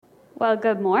Well,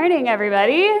 good morning,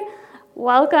 everybody.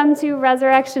 Welcome to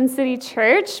Resurrection City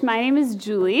Church. My name is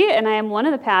Julie, and I am one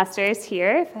of the pastors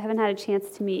here, if I haven't had a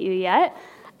chance to meet you yet.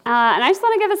 And I just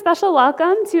want to give a special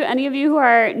welcome to any of you who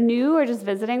are new or just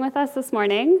visiting with us this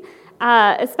morning,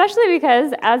 especially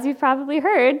because, as you've probably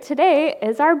heard, today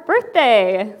is our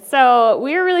birthday. So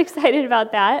we're really excited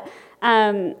about that.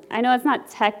 I know it's not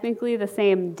technically the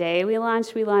same day we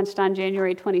launched. We launched on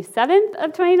January 27th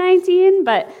of 2019,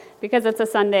 but because it's a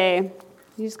Sunday,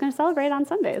 you're just going to celebrate on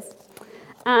Sundays.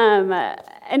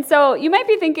 And so you might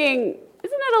be thinking,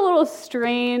 isn't it a little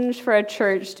strange for a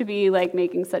church to be like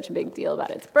making such a big deal about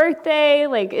its birthday?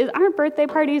 Like, aren't birthday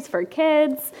parties for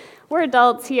kids? We're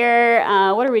adults here.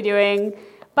 What are we doing?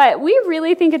 But we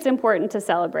really think it's important to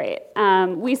celebrate.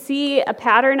 We see a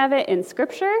pattern of it in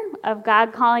Scripture, of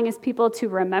God calling his people to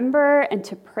remember and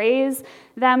to praise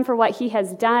them for what he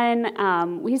has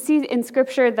done. We see in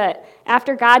Scripture that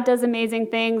after God does amazing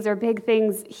things or big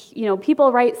things,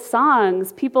 people write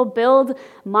songs, people build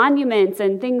monuments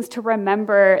and things to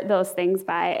remember those things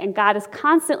by. And God is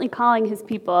constantly calling his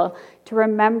people to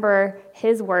remember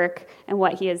his work and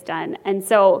what he has done. And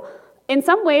so in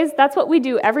some ways, that's what we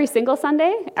do every single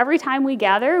Sunday. Every time we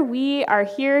gather, we are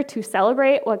here to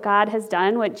celebrate what God has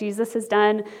done, what Jesus has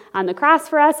done on the cross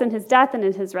for us in his death and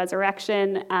in his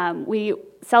resurrection. We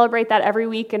celebrate that every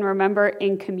week and remember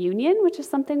in communion, which is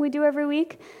something we do every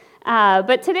week.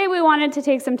 But today we wanted to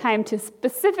take some time to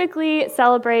specifically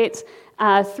celebrate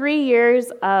 3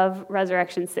 years of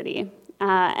Resurrection City.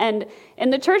 And in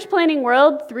the church planning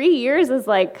world, 3 years is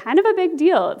like kind of a big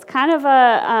deal. It's kind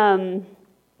of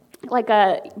like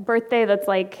a birthday that's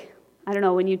like, I don't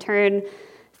know, when you turn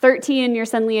 13 and you're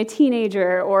suddenly a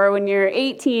teenager, or when you're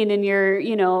 18 and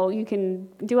you can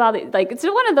do all the, like, it's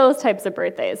one of those types of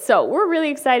birthdays. So we're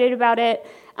really excited about it.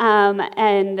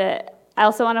 And I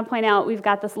also want to point out we've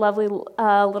got this lovely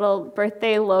little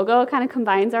birthday logo. It kind of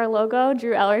combines our logo.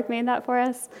 Drew Elric made that for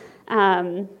us,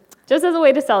 just as a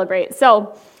way to celebrate.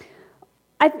 So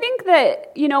I think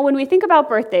that, when we think about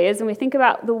birthdays and we think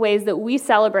about the ways that we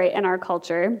celebrate in our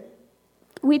culture,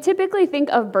 we typically think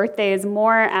of birthdays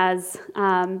more as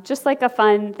just like a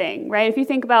fun thing, right? If you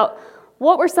think about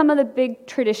what were some of the big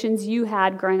traditions you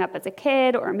had growing up as a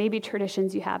kid, or maybe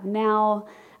traditions you have now,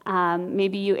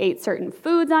 maybe you ate certain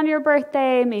foods on your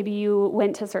birthday, maybe you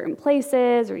went to certain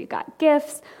places, or you got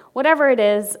gifts, whatever it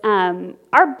is,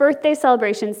 our birthday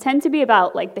celebrations tend to be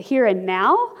about like the here and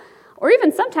now, or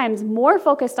even sometimes more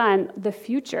focused on the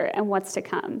future and what's to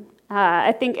come.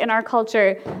 I think in our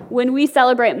culture, when we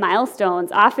celebrate milestones,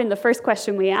 often the first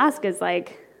question we ask is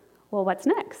like, well, what's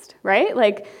next, right?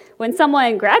 Like when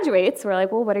someone graduates, we're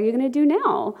like, well, what are you going to do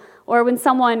now? Or when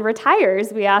someone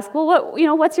retires, we ask, well,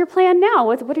 what's your plan now?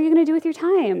 What are you going to do with your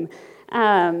time?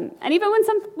 And even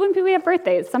when we have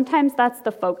birthdays, sometimes that's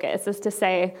the focus, is to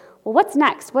say, well, what's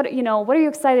next? What are you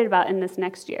excited about in this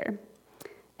next year?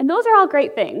 And those are all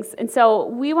great things. And so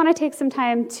we want to take some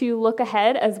time to look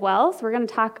ahead as well. So we're going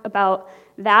to talk about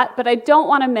that. But I don't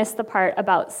want to miss the part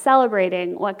about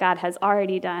celebrating what God has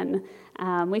already done.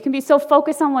 We can be so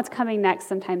focused on what's coming next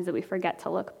sometimes that we forget to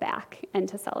look back and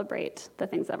to celebrate the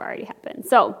things that have already happened.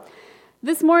 So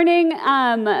this morning,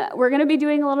 we're going to be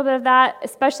doing a little bit of that,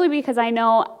 especially because I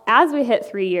know as we hit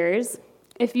 3 years,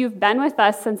 if you've been with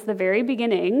us since the very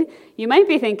beginning, you might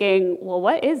be thinking, well,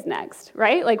 what is next,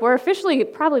 right? Like, we're officially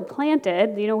probably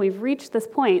planted, we've reached this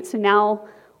point, so now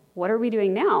what are we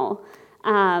doing now?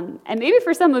 And maybe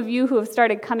for some of you who have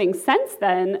started coming since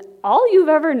then, all you've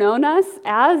ever known us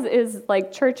as is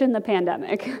like church in the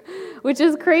pandemic, which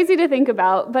is crazy to think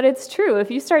about, but it's true. If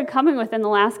you started coming within the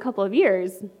last couple of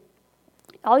years,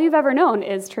 all you've ever known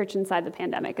is church inside the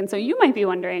pandemic. And so you might be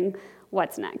wondering,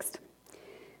 what's next?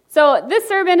 So this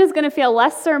sermon is going to feel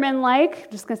less sermon-like.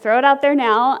 Just going to throw it out there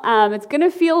now. It's going to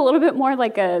feel a little bit more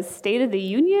like a State of the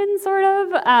Union, sort of.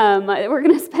 We're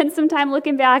going to spend some time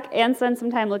looking back and spend some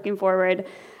time looking forward,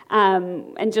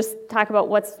 and just talk about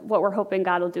what we're hoping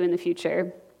God will do in the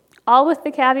future. All with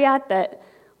the caveat that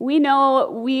we know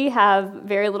we have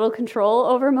very little control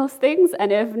over most things,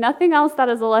 and if nothing else, that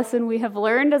is a lesson we have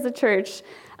learned as a church,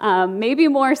 maybe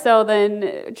more so than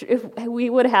if we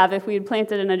would have if we had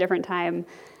planted in a different time.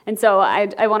 And so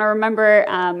I want to remember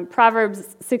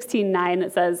Proverbs 16:9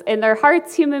 that says, "In their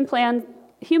hearts humans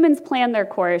plan their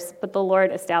course, but the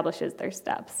Lord establishes their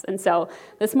steps." And so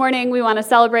this morning we want to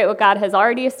celebrate what God has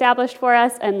already established for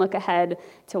us and look ahead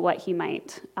to what he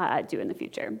might do in the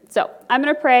future. So I'm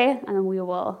going to pray, and then we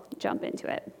will jump into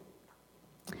it.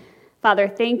 Father,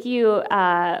 thank you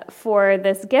for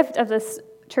this gift of this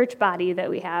church body that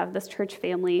we have, this church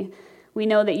family. We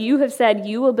know that you have said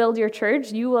you will build your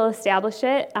church, you will establish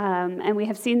it, and we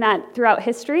have seen that throughout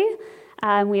history.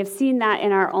 We have seen that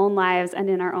in our own lives and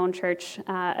in our own church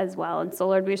as well. And so,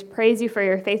 Lord, we just praise you for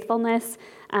your faithfulness.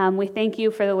 We thank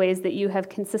you for the ways that you have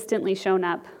consistently shown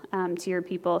up to your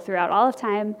people throughout all of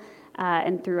time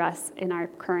and through us in our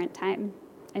current time.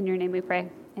 In your name we pray.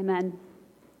 Amen.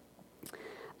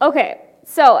 Okay,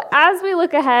 so as we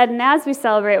look ahead and as we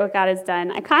celebrate what God has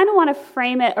done, I kind of want to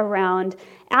frame it around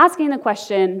asking the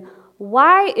question,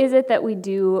 why is it that we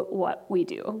do what we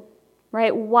do?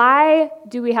 Right? Why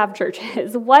do we have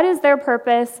churches? What is their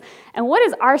purpose? And what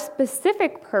is our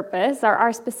specific purpose or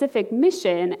our specific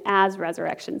mission as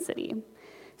Resurrection City?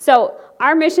 So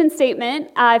our mission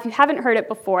statement, if you haven't heard it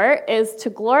before, is to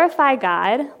glorify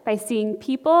God by seeing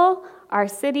people, our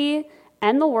city,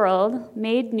 and the world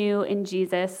made new in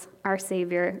Jesus, our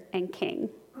Savior and King.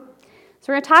 So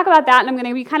we're going to talk about that, and I'm going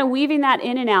to be kind of weaving that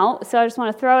in and out. So I just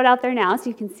want to throw it out there now so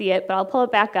you can see it, but I'll pull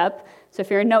it back up. So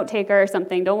if you're a note taker or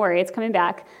something, don't worry, it's coming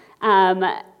back.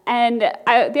 The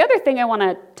other thing I want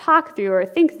to talk through or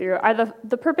think through are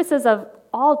the purposes of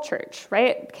all church,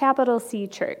 right? Capital C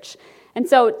church. And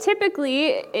so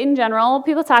typically, in general,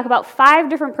 people talk about 5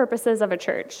 different purposes of a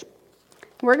church.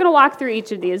 We're going to walk through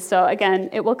each of these, so again,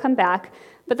 it will come back.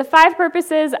 But the 5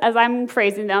 purposes, as I'm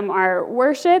phrasing them, are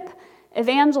worship,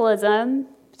 evangelism,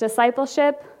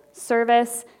 discipleship,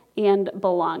 service, and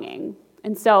belonging.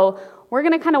 And so we're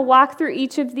going to kind of walk through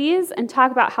each of these and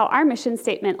talk about how our mission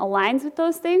statement aligns with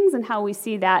those things and how we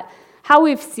see that, how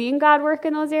we've seen God work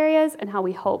in those areas, and how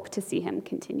we hope to see him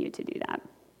continue to do that.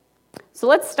 So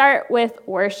let's start with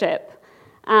worship.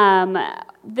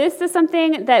 This is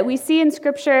something that we see in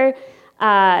Scripture.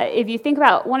 If you think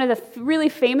about one of the really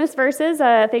famous verses,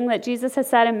 a thing that Jesus has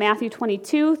said in Matthew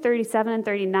 22, 37 and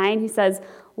 39, he says,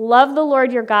 "Love the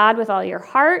Lord your God with all your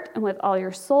heart and with all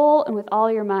your soul and with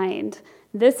all your mind.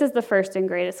 This is the first and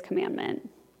greatest commandment."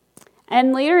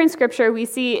 And later in Scripture, we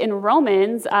see in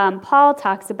Romans, Paul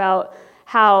talks about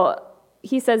how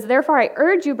he says, "Therefore I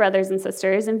urge you, brothers and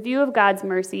sisters, in view of God's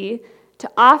mercy, to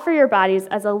offer your bodies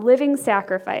as a living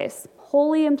sacrifice,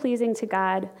 holy and pleasing to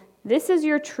God. This is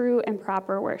your true and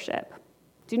proper worship.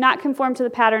 Do not conform to the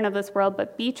pattern of this world,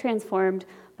 but be transformed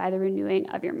by the renewing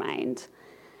of your mind."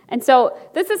 And so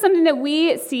this is something that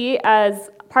we see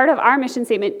as part of our mission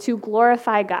statement, to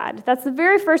glorify God. That's the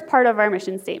very first part of our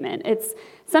mission statement. It's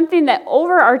something that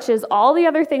overarches all the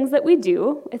other things that we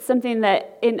do. It's something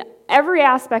that in every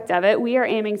aspect of it, we are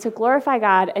aiming to glorify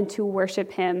God and to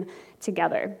worship him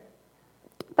together.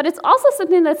 But it's also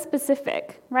something that's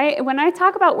specific, right? When I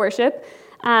talk about worship,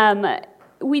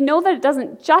 we know that it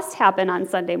doesn't just happen on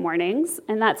Sunday mornings,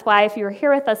 and that's why if you were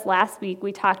here with us last week,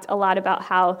 we talked a lot about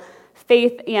how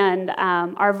faith and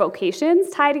our vocations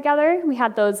tie together. We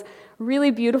had those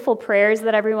really beautiful prayers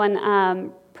that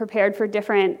everyone prepared for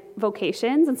different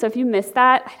vocations, and so if you missed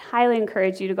that, I highly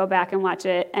encourage you to go back and watch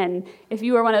it, and if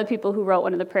you were one of the people who wrote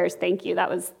one of the prayers, thank you. That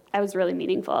was really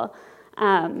meaningful.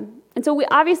 And so we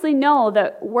obviously know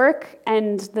that work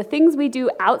and the things we do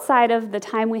outside of the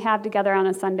time we have together on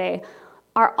a Sunday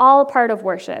are all part of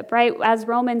worship, right? As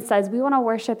Romans says, we want to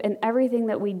worship in everything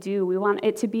that we do. We want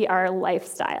it to be our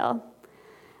lifestyle.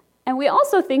 And we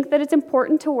also think that it's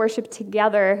important to worship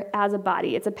together as a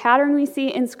body. It's a pattern we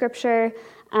see in Scripture,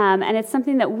 and it's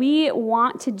something that we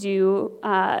want to do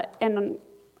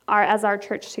as our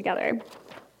church together.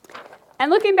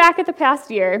 And looking back at the past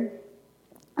year,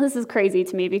 this is crazy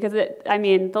to me because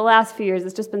the last few years,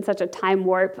 it's just been such a time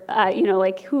warp.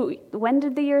 When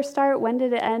did the year start? When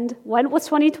did it end? When was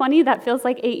 2020? That feels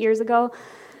like 8 years ago.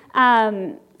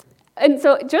 And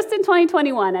so just in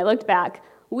 2021, I looked back,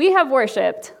 we have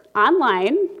worshiped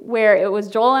online, where it was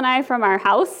Joel and I from our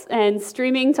house and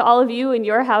streaming to all of you in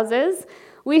your houses.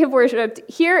 We have worshiped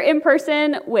here in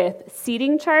person with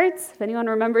seating charts. If anyone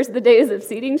remembers the days of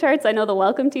seating charts, I know the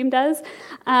welcome team does.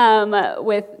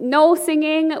 With no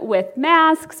singing, with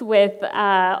masks, with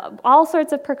all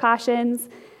sorts of precautions.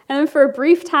 And then for a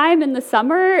brief time in the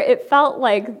summer, it felt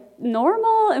like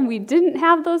normal, and we didn't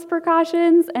have those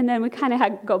precautions. And then we kind of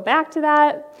had to go back to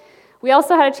that. We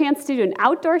also had a chance to do an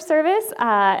outdoor service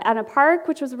at a park,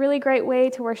 which was a really great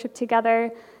way to worship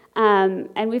together.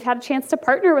 And we've had a chance to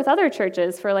partner with other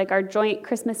churches for our joint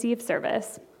Christmas Eve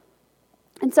service.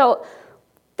 And so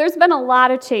there's been a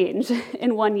lot of change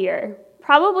in 1 year,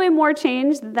 probably more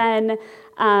change than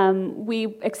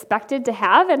we expected to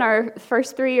have in our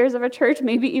first 3 years of a church,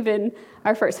 maybe even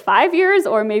our first 5 years,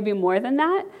 or maybe more than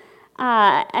that.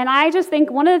 And I just think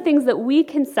one of the things that we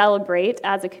can celebrate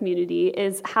as a community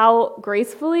is how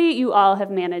gracefully you all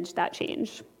have managed that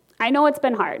change. I know it's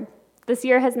been hard. This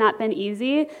year has not been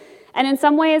easy, And in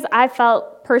some ways, I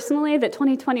felt personally that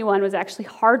 2021 was actually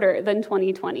harder than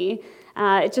 2020.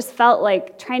 It just felt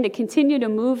like trying to continue to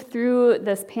move through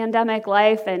this pandemic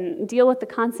life and deal with the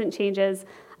constant changes.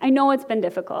 I know it's been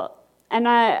difficult. And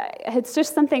it's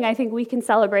just something I think we can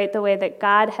celebrate, the way that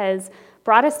God has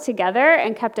brought us together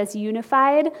and kept us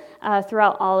unified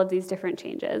throughout all of these different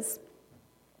changes.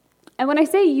 And when I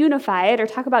say unified or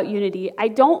talk about unity, I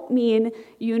don't mean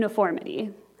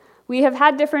uniformity. We have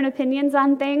had different opinions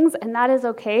on things, and that is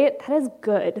okay. That is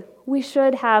good. We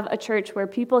should have a church where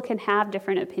people can have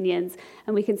different opinions,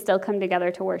 and we can still come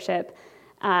together to worship.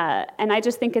 And I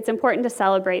just think it's important to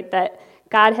celebrate that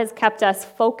God has kept us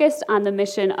focused on the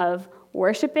mission of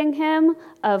worshiping Him,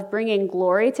 of bringing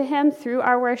glory to Him through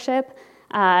our worship.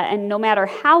 And no matter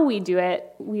how we do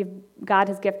it, God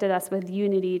has gifted us with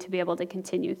unity to be able to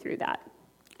continue through that.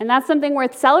 And that's something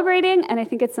worth celebrating, and I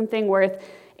think it's something worth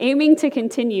aiming to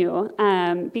continue,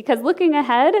 because looking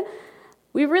ahead,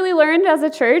 we've really learned as a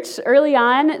church early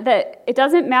on that it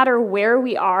doesn't matter where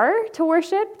we are to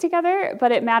worship together,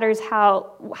 but it matters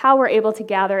how we're able to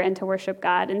gather and to worship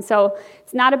God. And so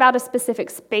it's not about a specific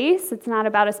space, it's not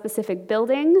about a specific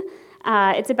building,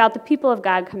 it's about the people of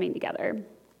God coming together.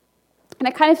 And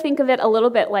I kind of think of it a little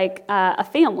bit like a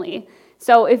family.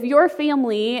 So if your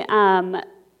family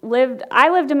I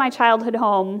lived in my childhood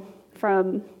home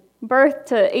from birth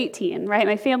to 18, right?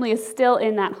 My family is still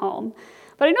in that home.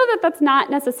 But I know that that's not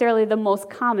necessarily the most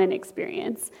common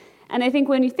experience. And I think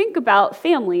when you think about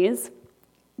families,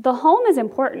 the home is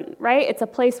important, right? It's a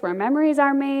place where memories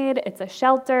are made, it's a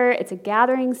shelter, it's a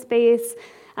gathering space,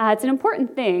 it's an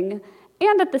important thing.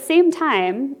 And at the same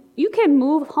time, you can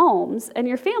move homes and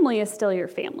your family is still your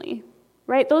family,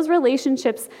 right? Those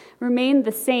relationships remain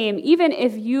the same even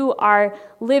if you are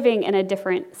living in a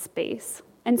different space.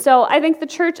 And so I think the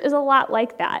church is a lot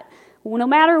like that. No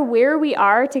matter where we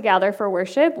are together for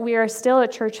worship, we are still a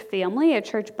church family, a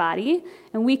church body,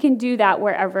 and we can do that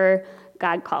wherever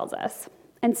God calls us.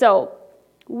 And so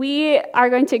we are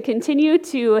going to continue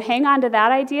to hang on to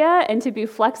that idea and to be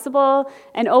flexible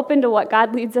and open to what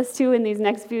God leads us to in these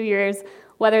next few years,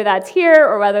 whether that's here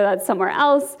or whether that's somewhere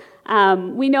else.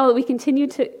 We know that we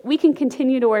can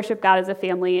continue to worship God as a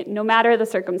family, no matter the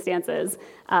circumstances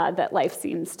that life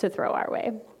seems to throw our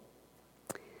way.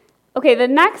 Okay, the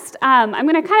next, I'm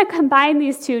going to kind of combine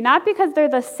these two, not because they're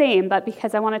the same, but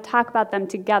because I want to talk about them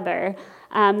together.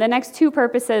 The next two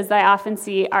purposes I often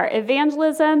see are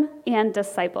evangelism and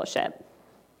discipleship.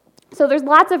 So there's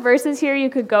lots of verses here you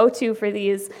could go to for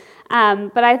these,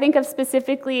 but I think of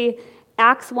specifically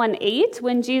Acts 1:8,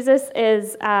 when Jesus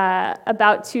is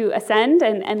about to ascend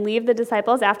and leave the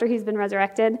disciples after he's been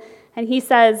resurrected, and he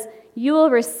says, "You will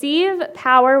receive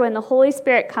power when the Holy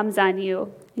Spirit comes on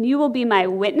you, and you will be my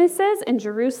witnesses in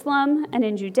Jerusalem and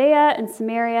in Judea and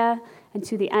Samaria and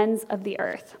to the ends of the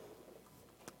earth."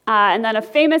 And then a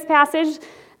famous passage,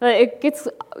 it gets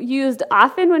used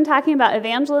often when talking about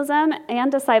evangelism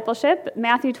and discipleship,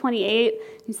 Matthew 28,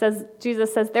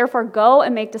 Jesus says, "Therefore go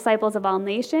and make disciples of all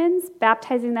nations,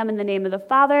 baptizing them in the name of the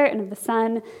Father and of the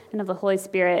Son and of the Holy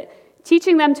Spirit,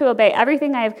 teaching them to obey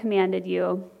everything I have commanded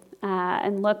you.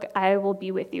 And look, I will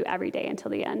be with you every day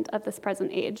until the end of this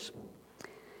present age."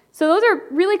 So those are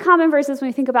really common verses when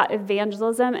we think about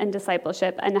evangelism and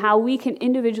discipleship and how we can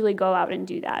individually go out and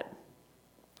do that.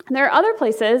 And there are other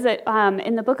places that,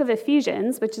 in the book of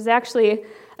Ephesians, which is actually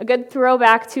a good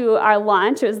throwback to our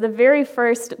launch. It was the very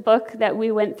first book that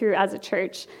we went through as a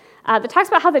church that talks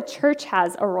about how the church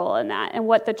has a role in that and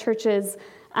what the church's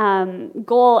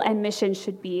goal and mission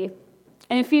should be.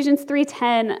 In Ephesians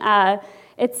 3:10,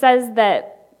 it says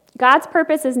that God's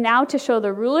purpose is now to show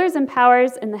the rulers and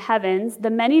powers in the heavens the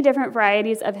many different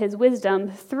varieties of his wisdom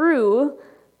through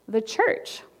the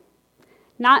church.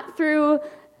 Not through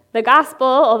the gospel,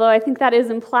 although I think that is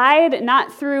implied, not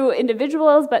through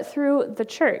individuals, but through the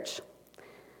church.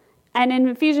 And in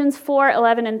Ephesians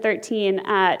 4:11 and 13,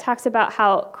 it talks about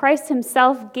how Christ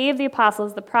himself gave the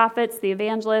apostles, the prophets, the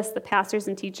evangelists, the pastors,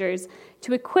 and teachers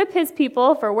to equip his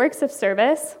people for works of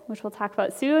service, which we'll talk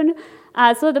about soon,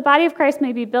 so that the body of Christ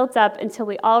may be built up until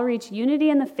we all reach unity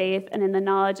in the faith and in the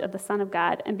knowledge of the Son of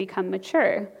God and become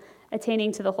mature,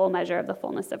 attaining to the whole measure of the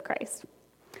fullness of Christ.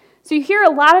 So you hear a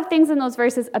lot of things in those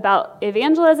verses about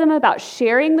evangelism, about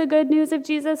sharing the good news of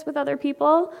Jesus with other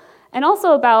people, and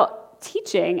also about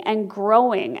teaching and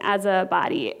growing as a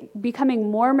body, becoming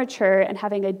more mature and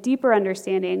having a deeper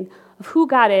understanding of who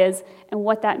God is and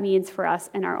what that means for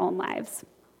us in our own lives.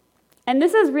 And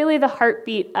this is really the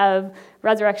heartbeat of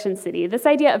Resurrection City, this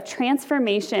idea of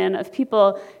transformation, of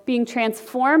people being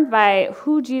transformed by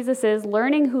who Jesus is,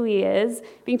 learning who he is,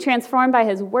 being transformed by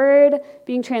his word,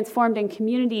 being transformed in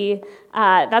community.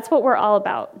 That's what we're all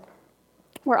about.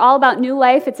 We're all about new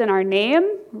life. It's in our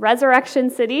name, Resurrection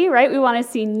City, right? We want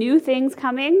to see new things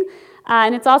coming,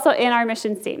 and it's also in our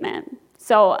mission statement.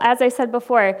 So as I said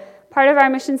before, part of our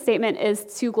mission statement is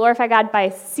to glorify God by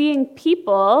seeing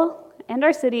people and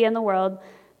our city and the world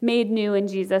made new in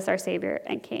Jesus, our Savior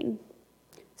and King.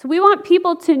 So we want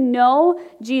people to know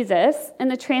Jesus and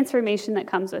the transformation that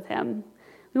comes with him.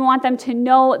 We want them to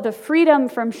know the freedom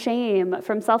from shame,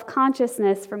 from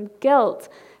self-consciousness, from guilt,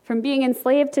 from being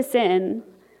enslaved to sin,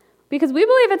 because we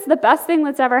believe it's the best thing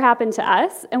that's ever happened to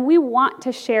us, and we want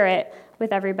to share it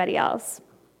with everybody else.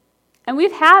 And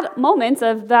we've had moments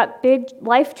of that big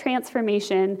life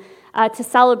transformation to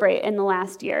celebrate in the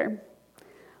last year.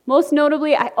 Most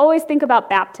notably, I always think about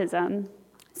baptism.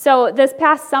 So this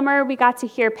past summer, we got to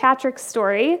hear Patrick's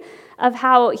story of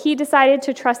how he decided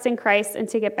to trust in Christ and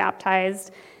to get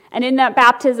baptized. And in that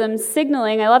baptism,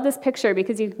 signaling, I love this picture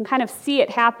because you can kind of see it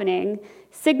happening,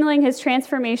 signaling his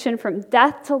transformation from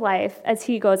death to life as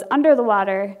he goes under the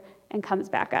water and comes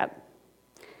back up.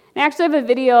 And I actually have a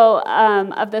video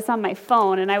of this on my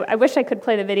phone, and I wish I could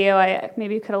play the video. I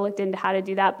maybe could have looked into how to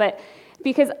do that, but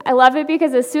because I love it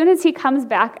because as soon as he comes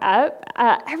back up,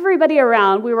 everybody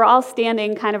around, we were all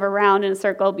standing kind of around in a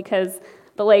circle because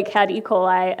the lake had E.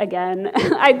 coli again.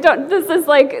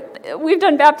 We've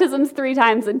done baptisms 3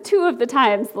 times, and 2 of the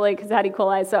times the lake has had E.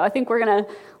 coli, so I think we're going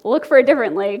to look for a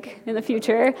different lake in the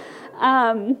future.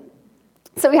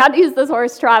 So we had to use this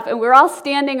horse trough, and we were all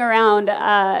standing around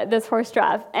this horse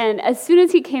trough, and as soon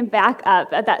as he came back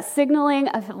up at that signaling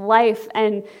of life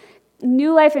and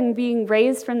new life and being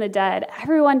raised from the dead,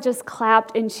 everyone just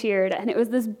clapped and cheered, and it was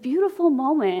this beautiful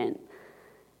moment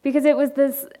because it was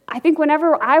this, I think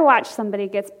whenever I watch somebody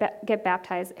get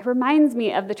baptized, it reminds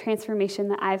me of the transformation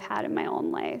that I've had in my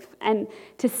own life, and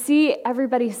to see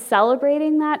everybody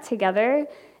celebrating that together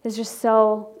is just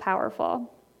so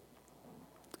powerful.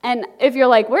 And if you're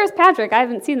like, where's Patrick? I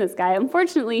haven't seen this guy.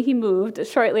 Unfortunately, he moved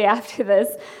shortly after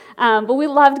this, but we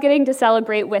loved getting to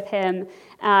celebrate with him.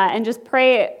 And just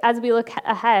pray as we look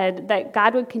ahead that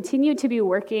God would continue to be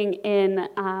working in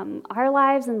our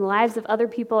lives and the lives of other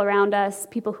people around us,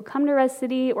 people who come to Res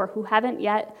City or who haven't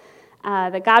yet,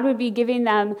 that God would be giving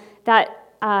them that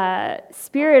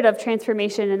spirit of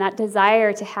transformation and that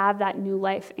desire to have that new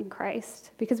life in Christ,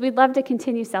 because we'd love to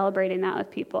continue celebrating that with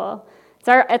people.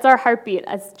 It's our heartbeat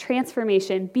as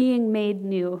transformation, being made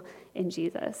new in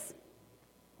Jesus.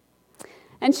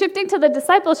 And shifting to the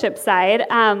discipleship side,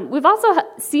 we've also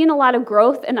seen a lot of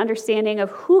growth and understanding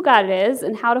of who God is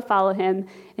and how to follow him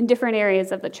in different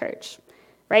areas of the church,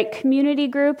 right? Community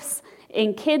groups,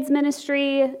 in kids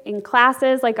ministry, in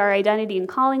classes like our identity and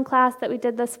calling class that we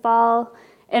did this fall,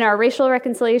 in our racial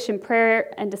reconciliation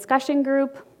prayer and discussion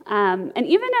group, and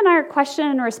even in our question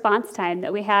and response time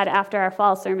that we had after our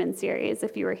fall sermon series,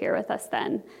 if you were here with us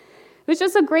then. It was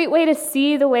just a great way to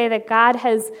see the way that God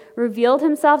has revealed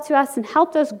himself to us and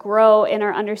helped us grow in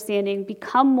our understanding,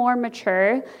 become more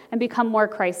mature, and become more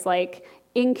Christ-like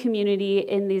in community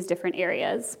in these different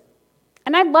areas.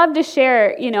 And I'd love to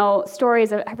share,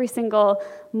 stories of every single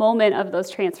moment of those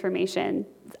transformations.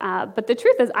 But the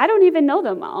truth is, I don't even know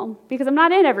them all because I'm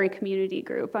not in every community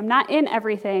group. I'm not in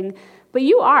everything, but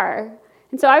you are.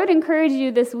 And so I would encourage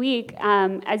you this week,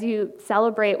 as you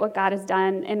celebrate what God has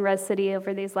done in Res City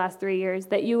over these last 3 years,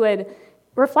 that you would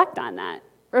reflect on that.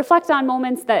 Reflect on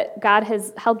moments that God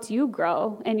has helped you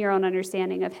grow in your own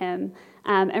understanding of him,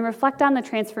 and reflect on the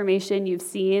transformation you've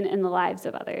seen in the lives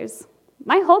of others.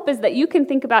 My hope is that you can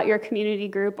think about your community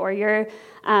group or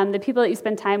the people that you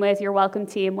spend time with, your welcome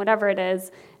team, whatever it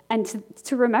is, and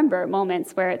to remember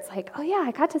moments where it's like, oh yeah,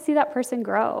 I got to see that person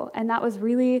grow. And that was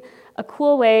really a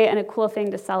cool way and a cool thing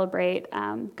to celebrate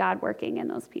God working in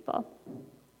those people.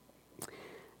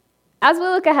 As we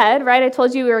look ahead, right, I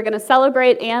told you we were going to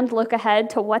celebrate and look ahead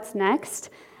to what's next.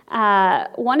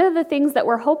 One of the things that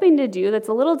we're hoping to do that's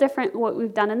a little different than what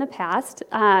we've done in the past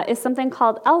is something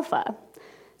called Alpha.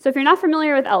 So if you're not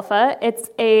familiar with Alpha, it's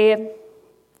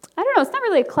it's not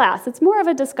really a class. It's more of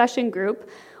a discussion group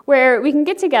where we can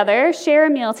get together, share a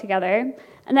meal together,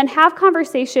 and then have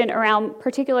conversation around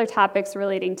particular topics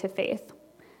relating to faith.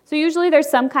 So usually there's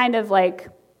some kind of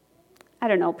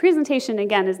presentation,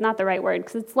 again, is not the right word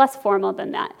because it's less formal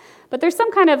than that. But there's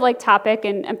some kind of topic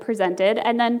and presented,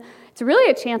 and then it's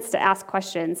really a chance to ask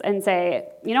questions and say,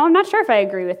 I'm not sure if I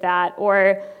agree with that,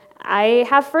 or I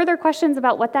have further questions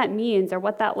about what that means or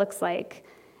what that looks like.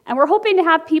 And we're hoping to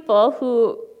have people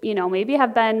who, maybe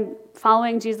have been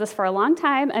following Jesus for a long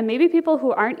time, and maybe people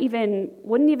who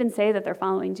wouldn't even say that they're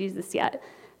following Jesus yet,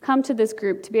 come to this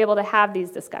group to be able to have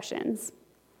these discussions.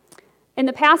 In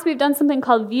the past, we've done something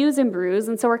called Views and Brews,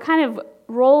 and so we're kind of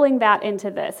rolling that into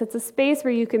this. It's a space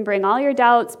where you can bring all your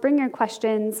doubts, bring your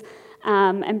questions,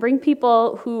 and bring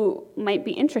people who might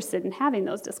be interested in having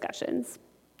those discussions.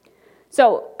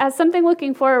 So as something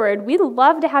looking forward, we'd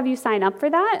love to have you sign up for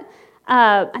that.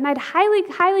 And I'd highly,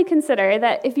 highly consider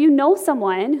that if you know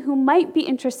someone who might be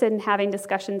interested in having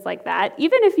discussions like that,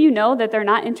 even if you know that they're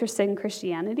not interested in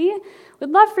Christianity, we'd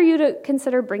love for you to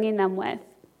consider bringing them with.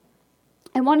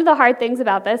 And one of the hard things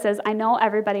about this is I know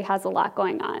everybody has a lot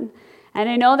going on. And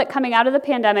I know that coming out of the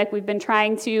pandemic, we've been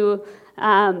trying to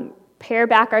pare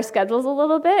back our schedules a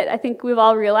little bit. I think we've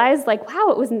all realized, wow,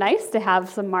 it was nice to have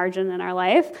some margin in our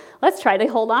life. Let's try to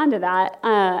hold on to that.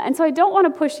 And so I don't want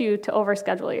to push you to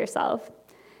overschedule yourself.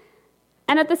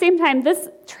 And at the same time, this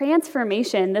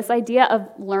transformation, this idea of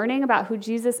learning about who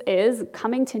Jesus is,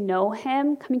 coming to know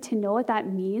him, coming to know what that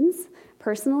means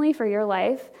personally for your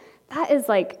life, that is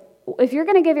if you're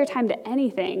going to give your time to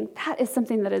anything, that is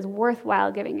something that is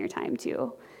worthwhile giving your time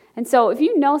to. And so if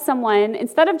you know someone,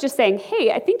 instead of just saying,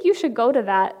 hey, I think you should go to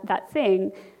that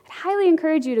thing, I'd highly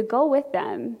encourage you to go with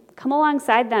them. Come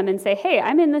alongside them and say, hey,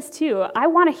 I'm in this too. I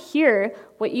want to hear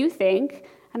what you think,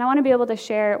 and I want to be able to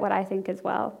share what I think as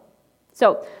well.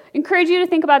 So encourage you to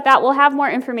think about that. We'll have more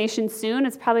information soon.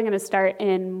 It's probably going to start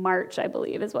in March, I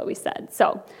believe, is what we said.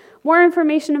 So more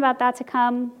information about that to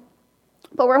come.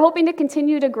 But we're hoping to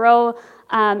continue to grow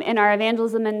in our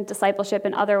evangelism and discipleship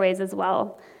in other ways as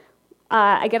well.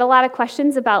 I get a lot of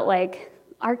questions about,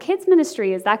 our kids'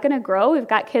 ministry, is that going to grow? We've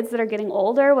got kids that are getting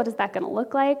older. What is that going to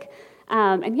look like?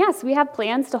 And yes, we have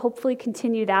plans to hopefully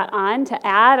continue that on, to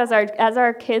add as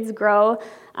our kids grow.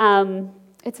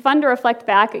 It's fun to reflect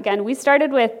back. Again, we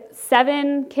started with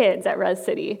 7 kids at Res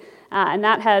City, and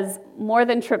that has more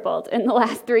than tripled in the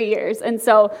last 3 years. And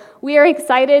so we are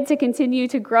excited to continue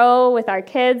to grow with our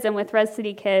kids and with Res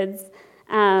City Kids.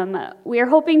 We are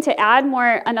hoping to add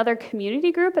another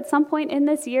community group at some point in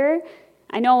this year.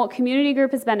 I know community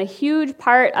group has been a huge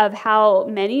part of how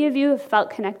many of you have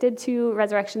felt connected to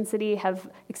Resurrection City, have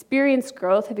experienced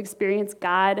growth, have experienced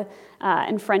God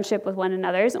and friendship with one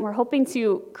another, and we're hoping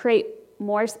to create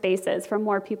more spaces for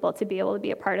more people to be able to be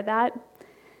a part of that.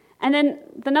 And then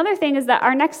another thing is that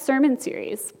our next sermon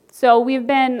series. So we've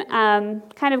been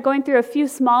kind of going through a few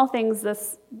small things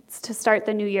to start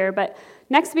the new year, but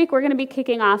next week we're going to be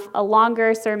kicking off a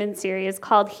longer sermon series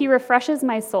called He Refreshes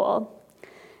My Soul.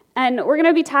 And we're going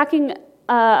to be talking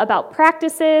about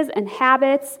practices and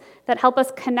habits that help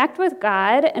us connect with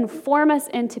God and form us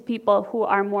into people who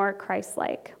are more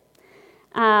Christ-like.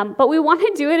 But we want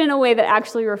to do it in a way that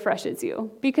actually refreshes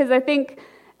you, because I think,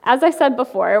 as I said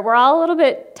before, we're all a little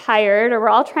bit tired, or we're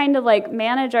all trying to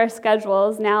manage our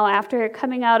schedules now after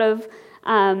coming out of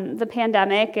the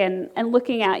pandemic and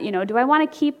looking at, do I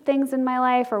want to keep things in my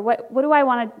life, or what do I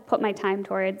want to put my time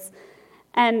towards?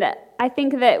 And I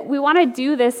think that we want to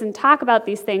do this and talk about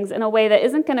these things in a way that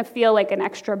isn't going to feel like an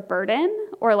extra burden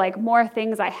or more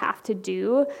things I have to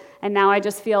do. And now I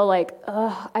just feel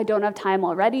I don't have time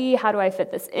already. How do I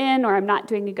fit this in? Or I'm not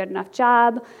doing a good enough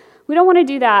job. We don't want to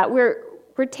do that. We're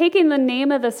taking the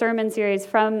name of the sermon series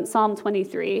from Psalm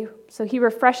 23. So He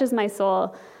refreshes my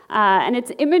soul. And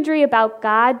it's imagery about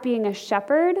God being a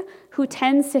shepherd who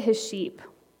tends to his sheep,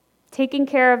 taking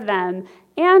care of them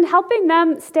and helping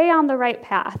them stay on the right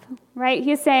path, right?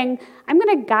 He's saying, I'm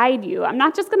going to guide you. I'm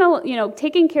not just going to,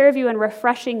 taking care of you and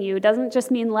refreshing you doesn't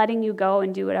just mean letting you go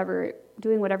and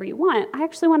doing whatever you want. I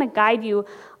actually want to guide you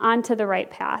onto the right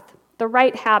path, the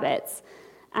right habits,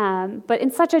 but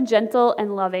in such a gentle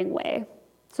and loving way.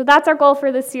 So that's our goal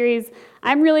for this series.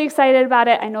 I'm really excited about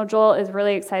it. I know Joel is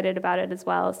really excited about it as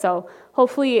well. So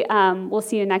hopefully we'll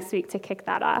see you next week to kick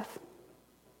that off.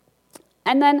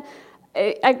 And then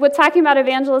with talking about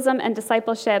evangelism and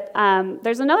discipleship,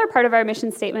 there's another part of our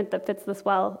mission statement that fits this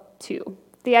well too.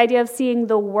 The idea of seeing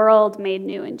the world made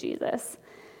new in Jesus.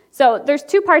 So there's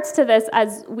 2 parts to this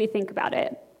as we think about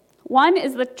it. One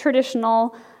is the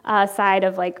traditional side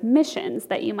of missions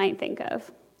that you might think of.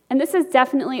 And this is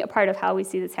definitely a part of how we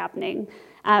see this happening.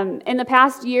 In the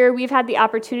past year, we've had the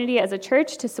opportunity as a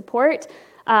church to support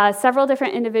several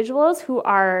different individuals who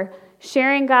are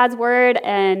sharing God's word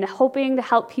and hoping to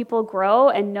help people grow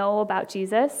and know about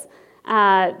Jesus.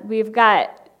 We've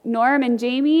got Norm and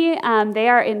Jamie. They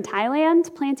are in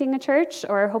Thailand planting a church,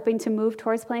 or hoping to move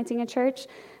towards planting a church.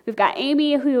 We've got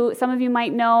Amy, who some of you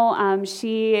might know.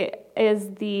 She is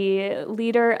the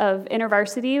leader of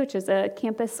InterVarsity, which is a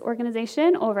campus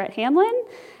organization over at Hamlin.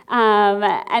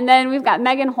 And then we've got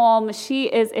Megan Holm. She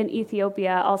is in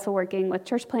Ethiopia, also working with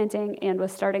church planting and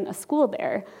was starting a school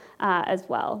there as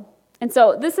well. And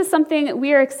so this is something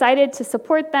we are excited to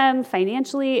support them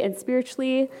financially and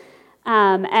spiritually.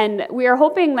 And we are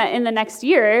hoping that in the next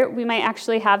year, we might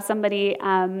actually have somebody,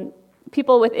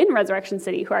 people within Resurrection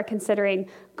City who are considering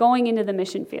going into the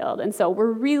mission field. And so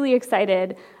we're really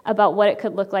excited about what it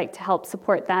could look like to help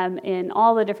support them in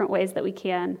all the different ways that we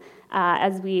can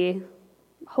as we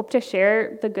hope to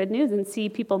share the good news and see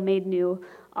people made new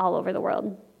all over the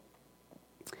world.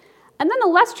 And then a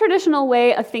less traditional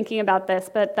way of thinking about this,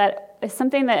 but that is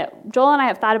something that Joel and I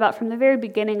have thought about from the very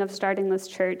beginning of starting this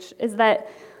church, is that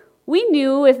we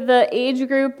knew with the age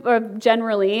group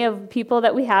generally of people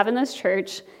that we have in this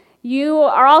church, you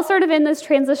are all sort of in this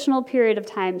transitional period of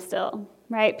time still,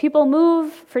 right? People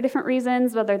move for different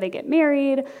reasons, whether they get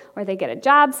married or they get a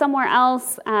job somewhere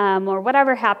else or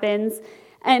whatever happens.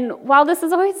 And while this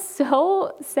is always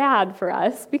so sad for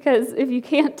us, because if you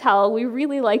can't tell, we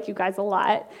really like you guys a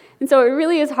lot. And so it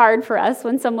really is hard for us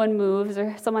when someone moves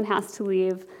or someone has to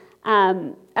leave.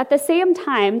 At the same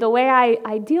time, the way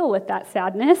I deal with that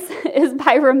sadness is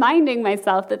by reminding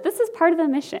myself that this is part of the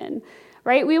mission,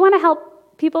 right? We want to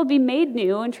help people be made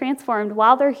new and transformed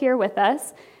while they're here with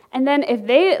us. And then if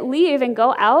they leave and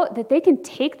go out, that they can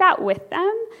take that with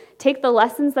them, take the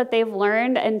lessons that they've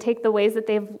learned and take the ways that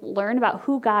they've learned about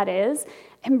who God is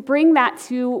and bring that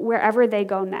to wherever they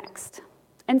go next.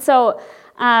 And so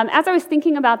as I was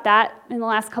thinking about that in the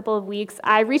last couple of weeks,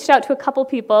 I reached out to a couple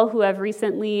people who have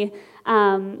recently,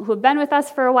 who have been with us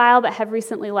for a while but have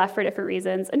recently left for different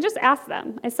reasons, and just asked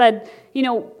them. I said,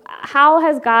 how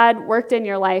has God worked in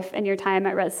your life and your time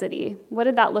at Res City? What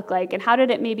did that look like? And how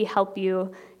did it maybe help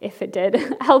you, if it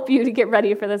did, help you to get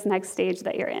ready for this next stage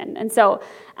that you're in? And so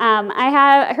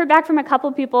I heard back from a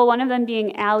couple people, one of them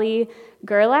being Allie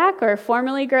Gerlach, or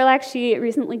formerly Gerlach. She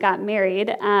recently got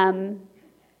married.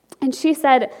 And she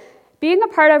said, being a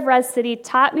part of Res City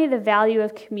taught me the value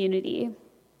of community,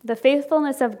 the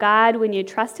faithfulness of God when you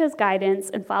trust his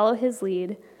guidance and follow his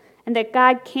lead, and that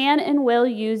God can and will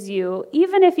use you,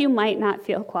 even if you might not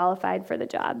feel qualified for the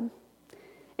job.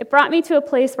 It brought me to a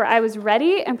place where I was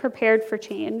ready and prepared for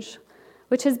change,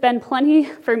 which has been plenty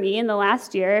for me in the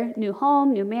last year: new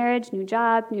home, new marriage, new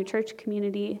job, new church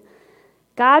community.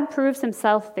 God proves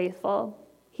himself faithful.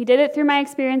 He did it through my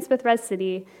experience with Res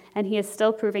City, and he is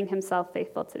still proving himself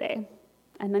faithful today.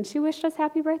 And then she wished us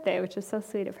happy birthday, which is so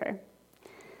sweet of her.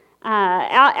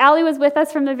 Allie was with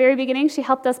us from the very beginning. She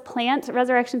helped us plant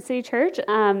Resurrection City Church.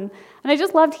 And I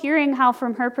just loved hearing how,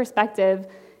 from her perspective,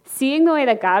 seeing the way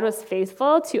that God was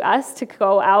faithful to us to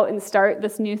go out and start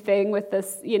this new thing with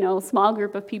this, small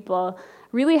group of people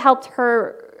really helped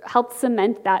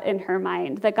cement that in her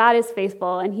mind, that God is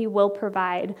faithful and he will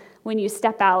provide when you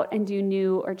step out and do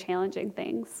new or challenging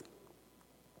things.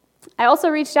 I also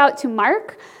reached out to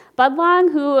Mark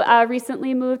Budlong, who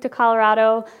recently moved to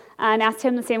Colorado, and asked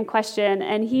him the same question.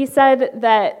 And he said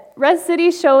that Res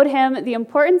City showed him the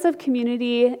importance of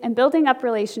community and building up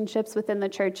relationships within the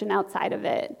church and outside of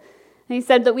it. And he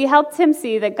said that we helped him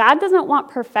see that God doesn't want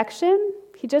perfection,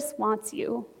 he just wants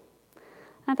you.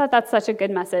 I thought that's such a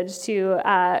good message to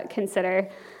consider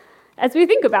as we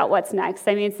think about what's next.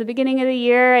 I mean, it's the beginning of the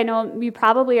year. I know you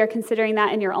probably are considering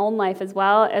that in your own life as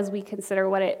well as we consider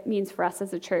what it means for us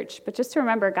as a church. But just to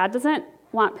remember, God doesn't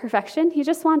want perfection. He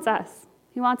just wants us.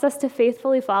 He wants us to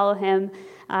faithfully follow him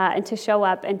and to show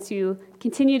up and to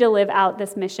continue to live out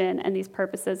this mission and these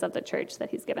purposes of the church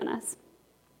that he's given us.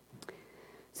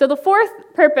 So the fourth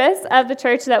purpose of the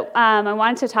church that I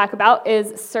wanted to talk about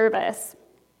is service.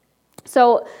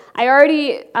 So I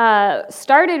already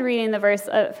started reading the verse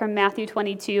from Matthew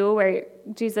 22 where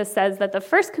Jesus says that the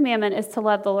first commandment is to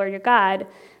love the Lord your God.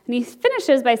 And he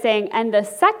finishes by saying, and the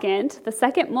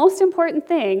second most important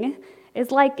thing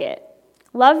is like it.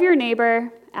 Love your neighbor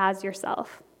as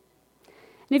yourself.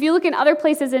 And if you look in other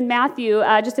places in Matthew,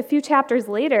 just a few chapters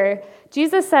later,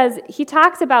 Jesus says, he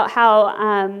talks about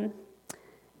how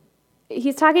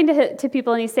he's talking to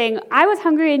people and he's saying, I was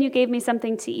hungry and you gave me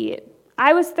something to eat.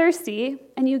 I was thirsty,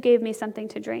 and you gave me something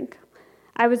to drink.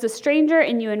 I was a stranger,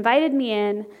 and you invited me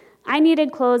in. I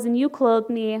needed clothes, and you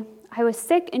clothed me. I was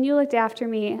sick, and you looked after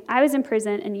me. I was in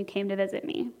prison, and you came to visit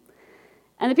me.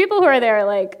 And the people who are there are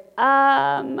like,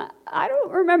 I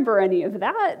don't remember any of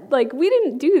that. Like, we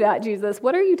didn't do that, Jesus.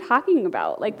 What are you talking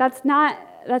about? Like, that's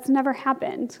never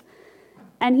happened.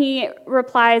 And he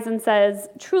replies and says,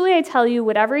 truly I tell you,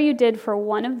 whatever you did for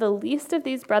one of the least of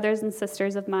these brothers and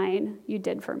sisters of mine, you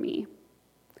did for me.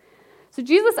 So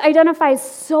Jesus identifies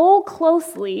so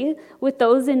closely with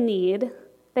those in need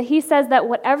that he says that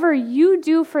whatever you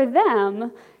do for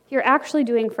them, you're actually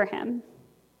doing for him.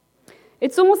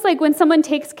 It's almost like when someone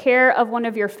takes care of one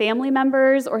of your family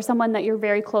members or someone that you're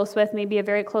very close with, maybe a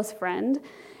very close friend,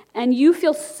 and you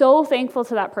feel so thankful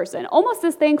to that person, almost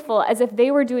as thankful as if they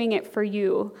were doing it for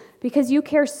you, because you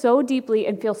care so deeply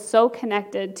and feel so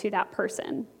connected to that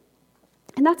person.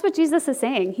 And that's what Jesus is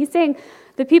saying. He's saying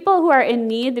the people who are in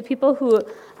need, the people who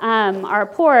are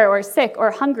poor or sick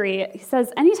or hungry, he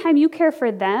says anytime you care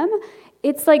for them,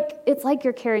 it's like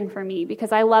you're caring for me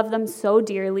because I love them so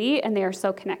dearly and they are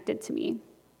so connected to me.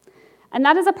 And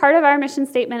that is a part of our mission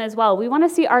statement as well. We want to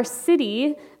see our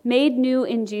city made new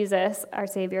in Jesus, our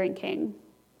Savior and King.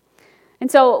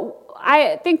 And so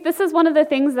I think this is one of the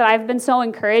things that I've been so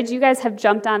encouraged. You guys have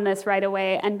jumped on this right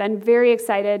away and been very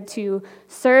excited to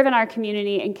serve in our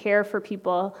community and care for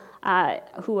people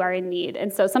who are in need.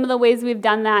 And so some of the ways we've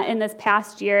done that in this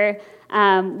past year,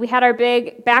 we had our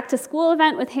big back-to-school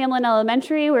event with Hamlin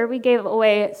Elementary where we gave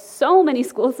away so many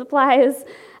school supplies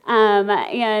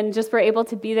and just were able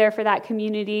to be there for that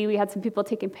community. We had some people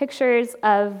taking pictures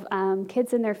of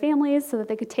kids and their families so that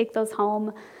they could take those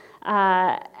home.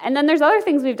 And then there's other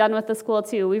things we've done with the school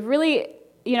too. We've really,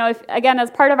 again,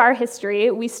 as part of our history,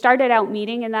 we started out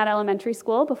meeting in that elementary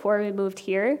school before we moved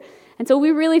here. And so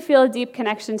we really feel a deep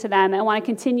connection to them and want to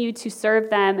continue to serve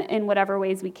them in whatever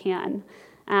ways we can.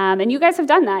 And you guys have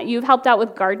done that. You've helped out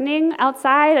with gardening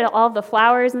outside and all of the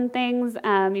flowers and things.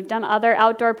 You've done other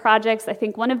outdoor projects. I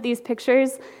think one of these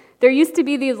pictures, there used to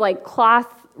be these like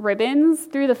cloth ribbons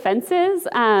through the fences,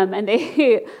 and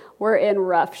they were in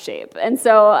rough shape. And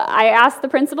so I asked the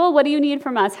principal, what do you need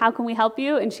from us? How can we help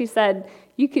you? And she said,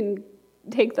 you can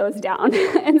take those down.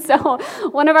 And so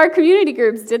one of our community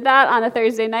groups did that on a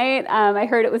Thursday night. I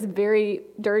heard it was very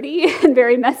dirty and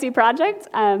very messy project,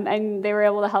 and they were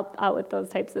able to help out with those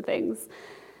types of things.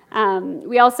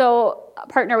 We also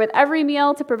partner with Every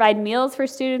Meal to provide meals for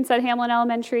students at Hamlin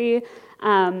Elementary.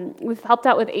 We've helped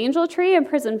out with Angel Tree and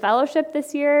Prison Fellowship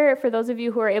this year. For those of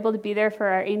you who are able to be there for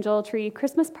our Angel Tree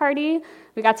Christmas party,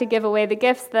 we got to give away the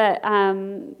gifts that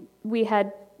we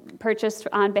had purchased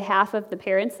on behalf of the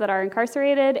parents that are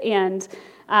incarcerated. And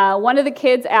one of the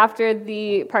kids after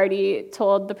the party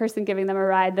told the person giving them a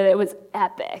ride that it was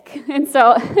epic. And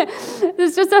so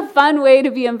it's just a fun way to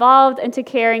be involved and to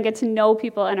care and get to know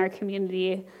people in our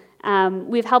community.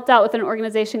 We've helped out with an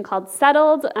organization called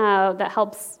Settled that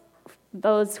helps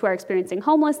those who are experiencing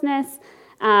homelessness.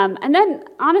 And then,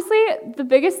 honestly, the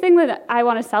biggest thing that I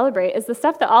want to celebrate is the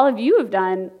stuff that all of you have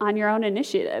done on your own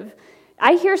initiative.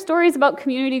 I hear stories about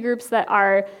community groups we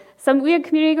had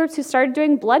community groups who started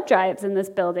doing blood drives in this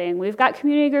building. We've got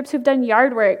community groups who've done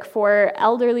yard work for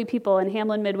elderly people in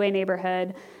Hamlin Midway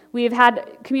neighborhood. We've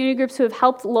had community groups who have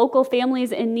helped local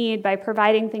families in need by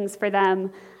providing things for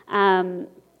them.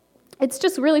 It's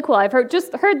just really cool. I've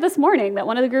just heard this morning that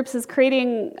one of the groups is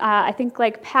creating, I think,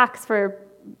 like packs for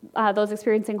those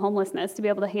experiencing homelessness to be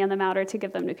able to hand them out or to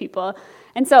give them to people.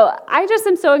 And so I just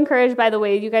am so encouraged by the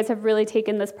way you guys have really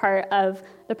taken this part of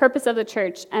the purpose of the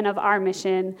church and of our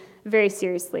mission very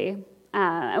seriously.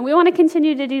 And we want to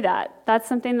continue to do that. That's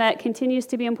something that continues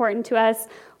to be important to us.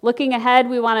 Looking ahead,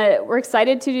 we're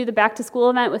excited to do the back to school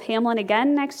event with Hamlin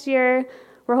again next year.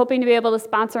 We're hoping to be able to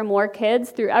sponsor more kids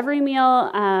through Every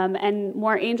Meal and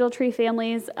more Angel Tree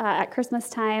families at Christmas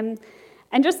time.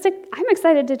 And I'm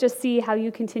excited to just see how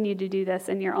you continue to do this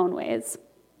in your own ways.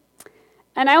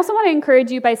 And I also want to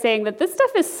encourage you by saying that this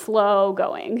stuff is slow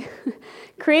going.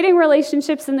 Creating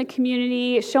relationships in the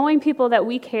community, showing people that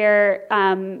we care,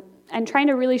 and trying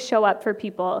to really show up for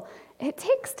people, it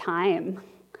takes time.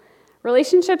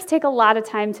 Relationships take a lot of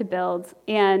time to build,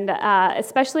 and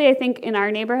especially I think in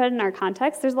our neighborhood and our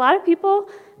context, there's a lot of people,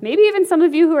 maybe even some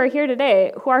of you who are here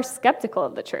today, who are skeptical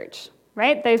of the church.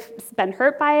 Right? They've been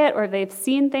hurt by it, or they've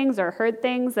seen things or heard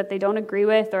things that they don't agree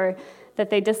with or that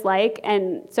they dislike.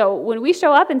 And so when we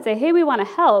show up and say, hey, we want to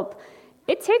help,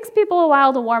 it takes people a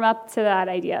while to warm up to that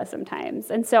idea sometimes.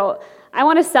 And so I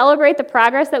want to celebrate the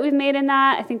progress that we've made in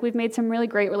that. I think we've made some really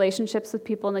great relationships with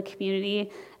people in the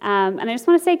community. And I just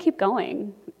want to say, keep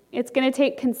going. It's going to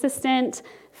take consistent,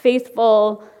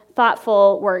 faithful,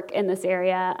 thoughtful work in this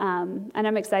area. And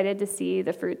I'm excited to see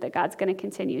the fruit that God's going to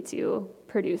continue to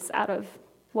produce out of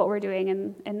what we're doing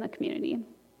in the community.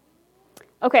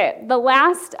 Okay, the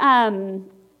last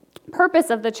purpose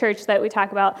of the church that we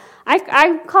talk about,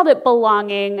 I called it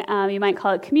belonging. You might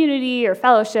call it community or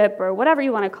fellowship or whatever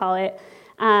you want to call it.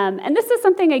 And this is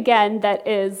something, again, that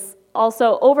is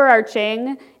also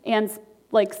overarching and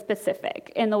like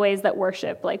specific in the ways that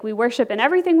worship. Like we worship in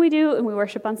everything we do, and we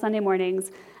worship on Sunday mornings.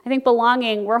 I think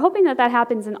belonging, we're hoping that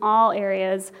happens in all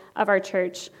areas of our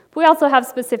church. But we also have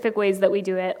specific ways that we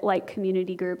do it, like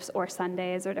community groups or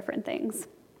Sundays or different things.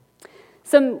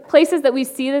 Some places that we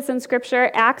see this in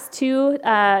Scripture, Acts 2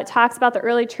 talks about the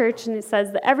early church, and it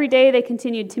says that every day they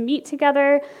continued to meet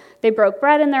together, they broke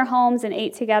bread in their homes and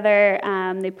ate together,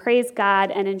 they praised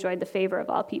God and enjoyed the favor of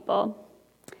all people.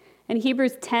 In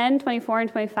Hebrews 10, 24 and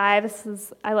 25,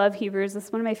 I love Hebrews, this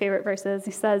is one of my favorite verses.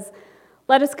 He says,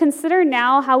 "Let us consider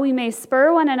now how we may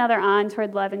spur one another on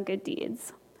toward love and good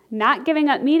deeds, not giving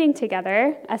up meeting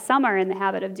together, as some are in the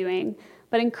habit of doing,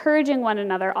 but encouraging one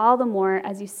another all the more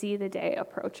as you see the day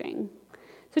approaching."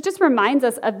 So it just reminds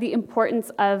us of the importance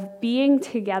of being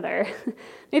together.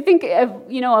 I think of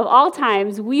all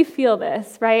times, we feel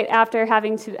this, right? After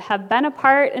having to have been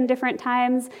apart in different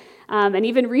times, and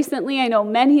even recently, I know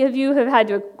many of you have had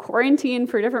to quarantine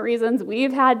for different reasons.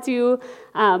 We've had to.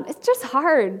 It's just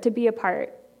hard to be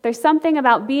apart. There's something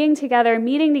about being together,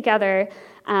 meeting together,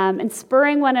 and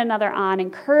spurring one another on,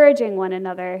 encouraging one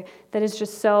another, that is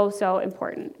just so, so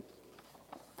important.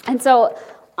 And so,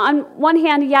 on one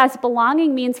hand, yes,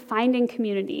 belonging means finding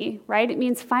community, right? It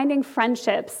means finding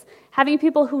friendships, having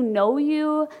people who know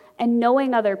you and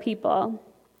knowing other people,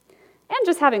 and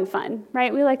just having fun,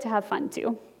 right? We like to have fun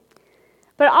too.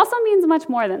 But it also means much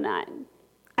more than that.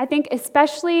 I think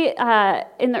especially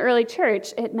in the early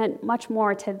church, it meant much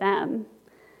more to them.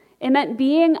 It meant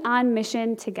being on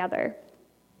mission together,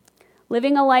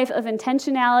 living a life of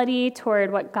intentionality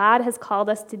toward what God has called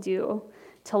us to do,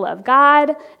 to love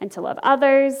God and to love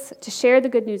others, to share the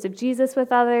good news of Jesus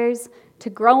with others, to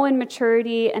grow in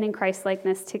maturity and in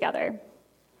Christ-likeness together.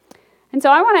 And so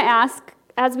I want to ask,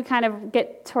 as we kind of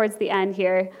get towards the end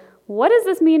here, what does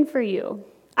this mean for you?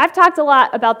 I've talked a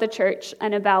lot about the church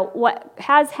and about what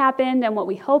has happened and what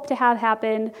we hope to have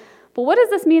happen, but what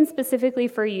does this mean specifically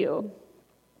for you?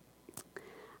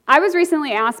 I was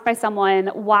recently asked by someone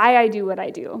why I do what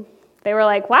I do. They were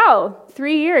like, wow,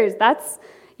 3 years, that's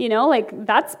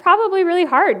probably really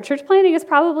hard. Church planting is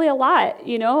probably a lot,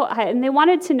 and they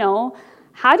wanted to know,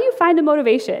 how do you find the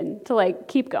motivation to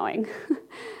keep going?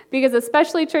 Because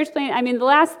especially church planting, the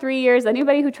last 3 years,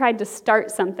 anybody who tried to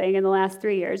start something in the last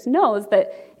 3 years knows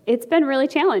that it's been really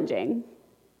challenging.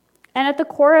 And at the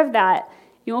core of that,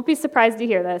 you won't be surprised to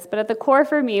hear this, but at the core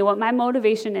for me, what my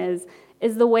motivation is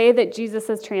the way that Jesus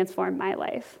has transformed my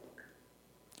life.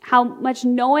 How much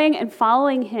knowing and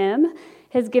following him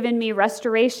has given me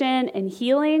restoration and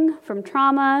healing from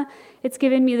trauma. It's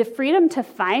given me the freedom to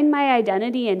find my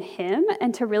identity in him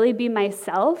and to really be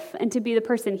myself and to be the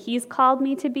person he's called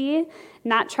me to be,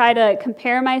 not try to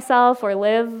compare myself or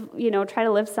try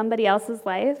to live somebody else's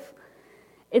life.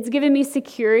 It's given me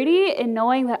security in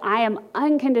knowing that I am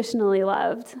unconditionally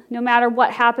loved. No matter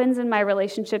what happens in my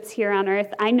relationships here on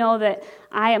earth, I know that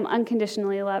I am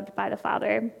unconditionally loved by the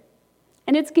Father.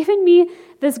 And it's given me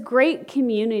this great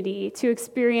community to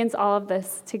experience all of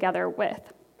this together with.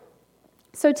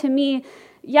 So to me,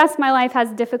 yes, my life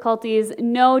has difficulties.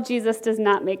 No, Jesus does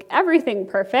not make everything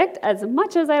perfect, as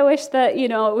much as I wish that,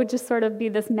 it would just sort of be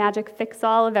this magic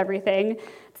fix-all of everything.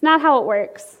 It's not how it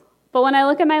works. But when I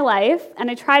look at my life and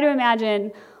I try to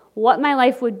imagine what my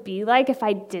life would be like if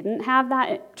I didn't have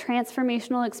that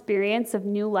transformational experience of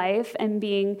new life and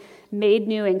being made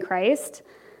new in Christ,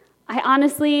 I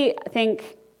honestly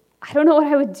think, I don't know what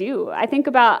I would do. I think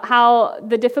about how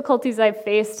the difficulties I've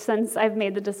faced since I've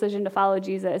made the decision to follow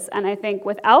Jesus, and I think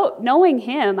without knowing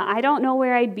him, I don't know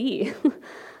where I'd be.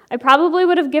 I probably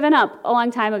would have given up a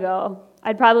long time ago.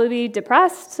 I'd probably be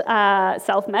depressed,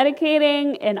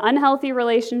 self-medicating, in unhealthy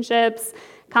relationships,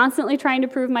 constantly trying to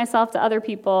prove myself to other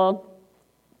people.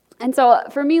 And so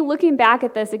for me, looking back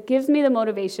at this, it gives me the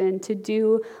motivation to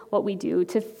do what we do,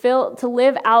 to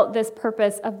live out this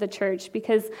purpose of the church,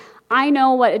 because I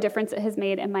know what a difference it has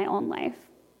made in my own life.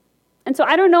 And so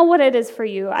I don't know what it is for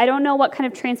you. I don't know what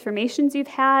kind of transformations you've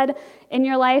had in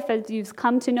your life as you've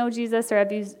come to know Jesus or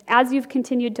as you've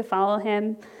continued to follow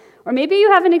him. Or maybe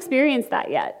you haven't experienced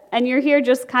that yet, and you're here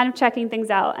just kind of checking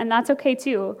things out, and that's okay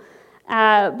too.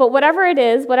 But whatever it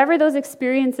is, whatever those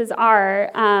experiences are,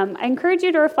 I encourage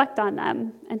you to reflect on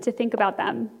them and to think about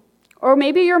them. Or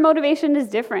maybe your motivation is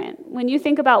different. When you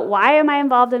think about why am I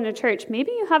involved in a church,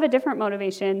 maybe you have a different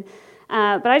motivation.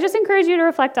 But I just encourage you to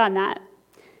reflect on that.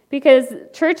 Because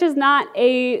church is not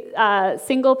a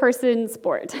single-person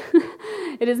sport.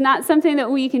 It is not something that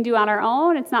we can do on our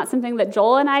own. It's not something that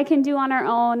Joel and I can do on our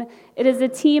own. It is a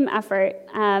team effort.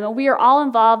 We are all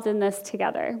involved in this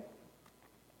together.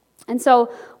 And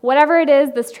so whatever it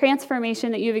is, this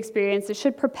transformation that you've experienced, it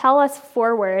should propel us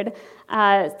forward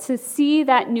to see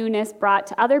that newness brought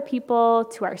to other people,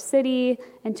 to our city,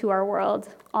 and to our world,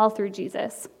 all through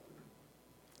Jesus.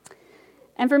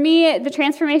 And for me, the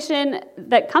transformation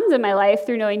that comes in my life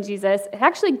through knowing Jesus, it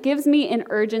actually gives me an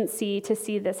urgency to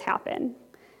see this happen.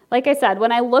 Like I said,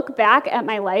 when I look back at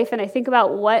my life and I think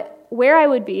about where I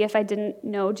would be if I didn't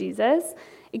know Jesus,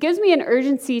 it gives me an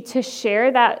urgency to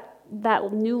share that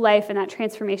new life and that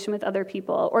transformation with other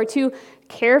people, or to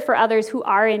care for others who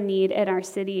are in need in our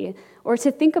city, or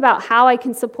to think about how I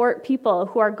can support people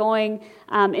who are going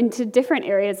into different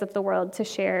areas of the world to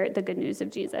share the good news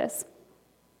of Jesus.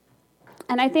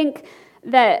 And I think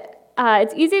that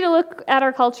it's easy to look at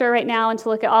our culture right now and to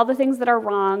look at all the things that are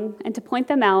wrong and to point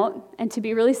them out and to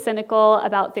be really cynical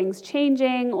about things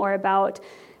changing or about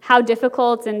how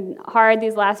difficult and hard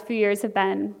these last few years have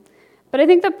been. But I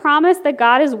think the promise that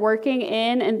God is working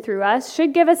in and through us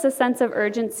should give us a sense of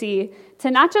urgency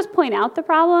to not just point out the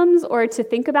problems or to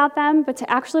think about them, but to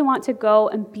actually want to go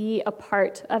and be a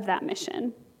part of that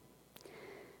mission.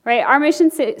 Right? Our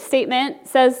mission statement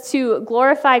says to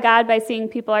glorify God by seeing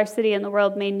people, our city, and the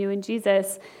world made new in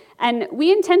Jesus. And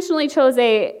we intentionally chose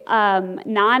a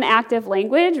non-active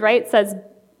language, right? It says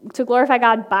to glorify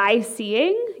God by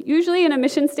seeing. Usually in a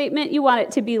mission statement, you want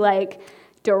it to be like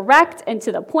direct and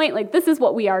to the point, like this is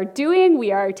what we are doing,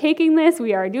 we are taking this,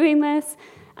 we are doing this.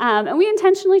 And we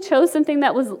intentionally chose something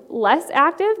that was less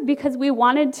active because we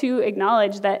wanted to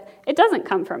acknowledge that it doesn't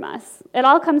come from us. It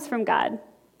all comes from God.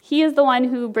 He is the one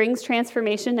who brings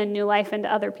transformation and new life into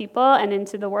other people and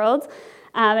into the world.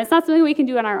 It's not something we can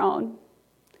do on our own.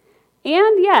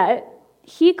 And yet,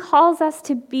 he calls us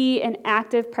to be an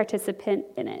active participant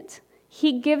in it.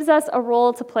 He gives us a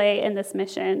role to play in this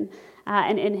mission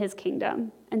and in his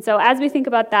kingdom. And so as we think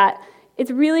about that,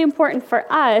 it's really important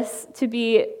for us to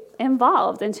be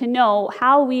involved and to know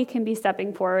how we can be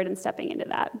stepping forward and stepping into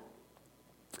that.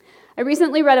 I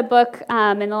recently read a book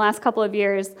in the last couple of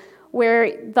years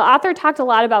where the author talked a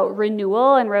lot about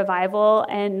renewal and revival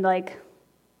and like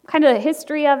kind of the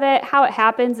history of it, how it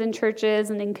happens in churches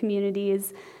and in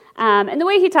communities. And the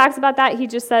way he talks about that, he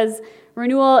just says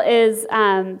renewal is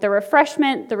the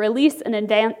refreshment, the release, and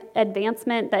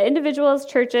advancement that individuals,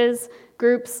 churches,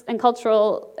 groups, and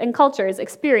cultures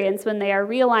experience when they are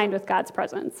realigned with God's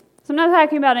presence. So I'm not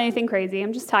talking about anything crazy.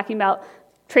 I'm just talking about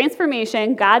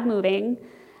transformation, God moving.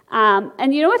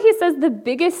 And you know what he says the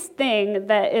biggest thing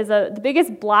that is the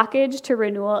biggest blockage to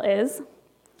renewal is?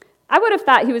 I would have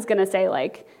thought he was going to say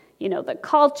like, the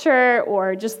culture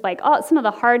or just like some of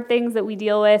the hard things that we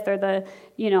deal with or the,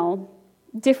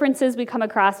 differences we come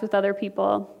across with other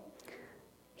people.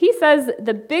 He says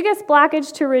the biggest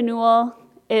blockage to renewal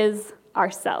is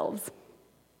ourselves.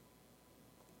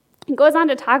 He goes on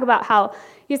to talk about how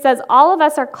he says all of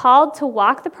us are called to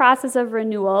walk the process of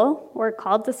renewal, or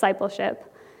called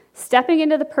discipleship. Stepping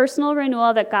into the personal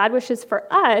renewal that God wishes for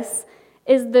us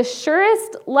is the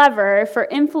surest lever for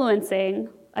influencing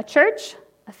a church,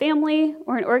 a family,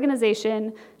 or an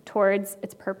organization towards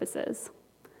its purposes.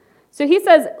 So he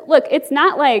says, look, it's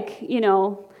not like,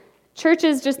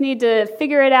 churches just need to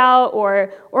figure it out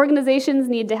or organizations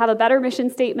need to have a better mission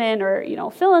statement or,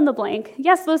 fill in the blank.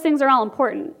 Yes, those things are all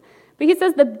important. But he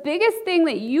says the biggest thing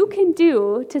that you can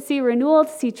do to see renewal,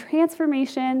 to see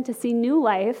transformation, to see new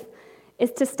life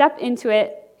is to step into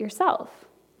it yourself.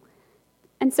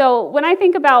 And so when I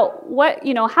think about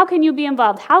how can you be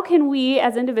involved? How can we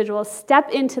as individuals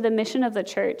step into the mission of the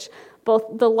church,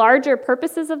 both the larger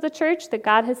purposes of the church that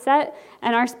God has set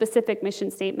and our specific mission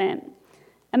statement?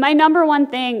 And my number one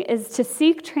thing is to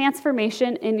seek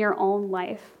transformation in your own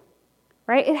life,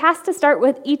 right? It has to start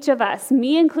with each of us,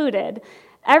 me included.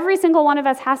 Every single one of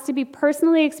us has to be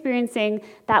personally experiencing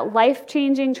that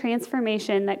life-changing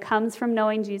transformation that comes from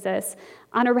knowing Jesus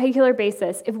on a regular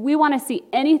basis if we want to see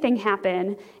anything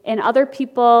happen in other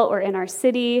people or in our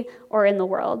city or in the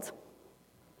world.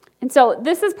 And so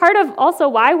this is part of also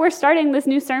why we're starting this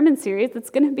new sermon series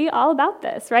that's going to be all about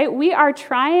this, right? We are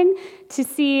trying to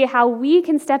see how we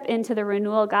can step into the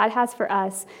renewal God has for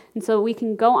us, and so we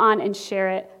can go on and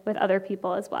share it with other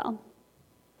people as well.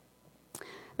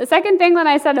 The second thing that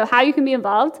I said of how you can be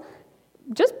involved,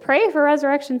 just pray for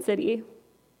Resurrection City.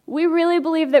 We really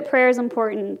believe that prayer is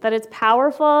important, that it's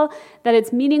powerful, that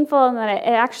it's meaningful, and that it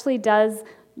actually does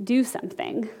do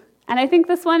something. And I think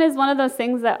this one is one of those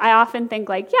things that I often think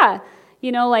I'll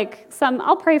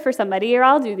pray for somebody or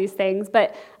I'll do these things.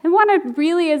 But I want to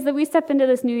really, as we step into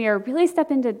this new year, really step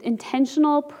into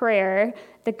intentional prayer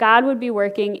that God would be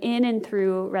working in and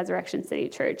through Resurrection City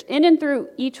Church, in and through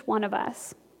each one of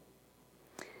us.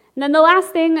 And then the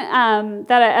last thing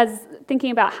as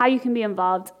thinking about how you can be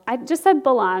involved, I just said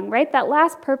belong, right? That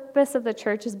last purpose of the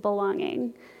church is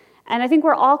belonging. And I think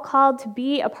we're all called to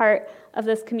be a part of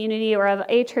this community or of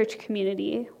a church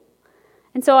community.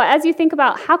 And so as you think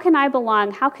about how can I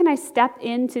belong, how can I step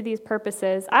into these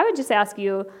purposes, I would just ask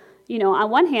you, On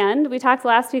one hand, we talked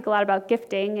last week a lot about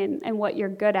gifting and what you're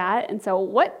good at. And so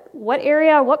what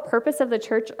area, what purpose of the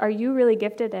church are you really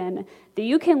gifted in that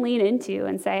you can lean into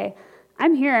and say,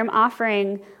 I'm here, I'm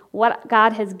offering what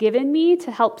God has given me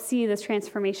to help see this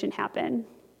transformation happen.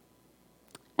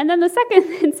 And then the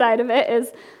second side of it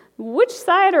is, which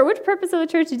side or which purpose of the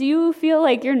church do you feel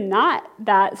like you're not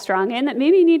that strong in, that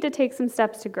maybe you need to take some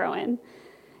steps to grow in?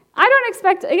 I don't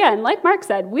expect, again, like Mark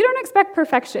said, we don't expect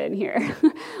perfection here.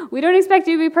 We don't expect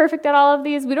you to be perfect at all of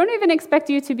these. We don't even expect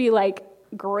you to be like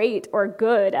great or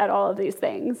good at all of these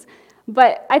things.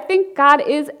 But I think God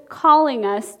is calling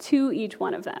us to each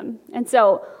one of them. And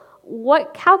so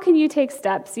how can you take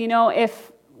steps?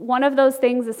 If one of those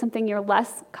things is something you're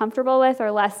less comfortable with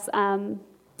or less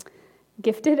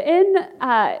gifted in,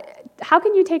 how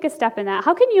can you take a step in that?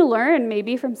 How can you learn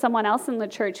maybe from someone else in the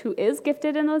church who is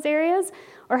gifted in those areas?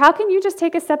 Or how can you just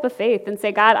take a step of faith and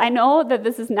say, God, I know that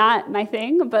this is not my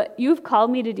thing, but you've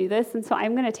called me to do this, and so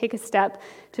I'm going to take a step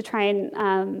to try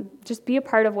and just be a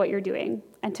part of what you're doing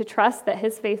and to trust that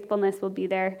his faithfulness will be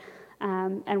there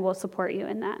and will support you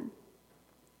in that.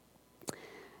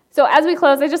 So as we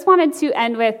close, I just wanted to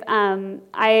end with,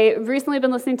 I've recently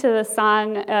been listening to the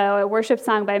song, a worship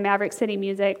song by Maverick City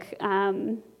Music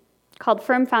called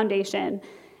Firm Foundation.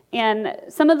 And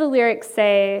some of the lyrics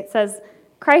says,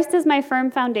 Christ is my firm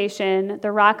foundation,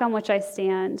 the rock on which I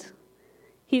stand.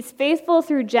 He's faithful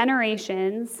through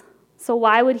generations, so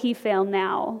why would he fail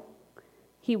now?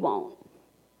 He won't.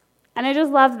 And I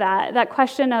just love that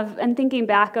question of, and thinking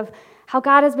back of how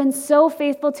God has been so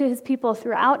faithful to his people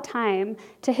throughout time,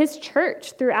 to his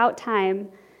church throughout time.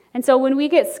 And so when we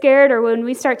get scared or when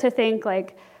we start to think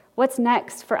like, what's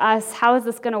next for us? How is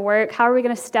this going to work? How are we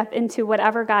going to step into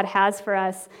whatever God has for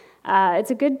us?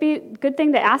 It's a good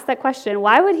thing to ask that question.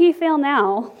 Why would he fail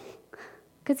now?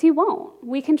 Because he won't.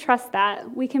 We can trust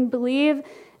that. We can believe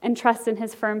and trust in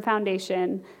his firm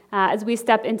foundation as we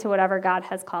step into whatever God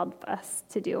has called us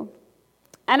to do.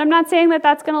 And I'm not saying that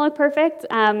that's going to look perfect.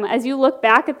 As you look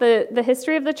back at the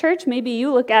history of the church, maybe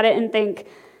you look at it and think,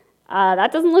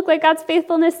 that doesn't look like God's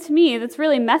faithfulness to me. That's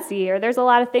really messy, or there's a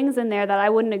lot of things in there that I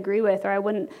wouldn't agree with, or I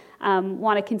wouldn't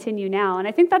want to continue now. And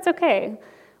I think that's okay.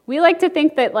 We like to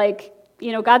think that,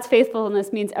 God's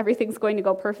faithfulness means everything's going to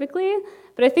go perfectly,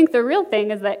 but I think the real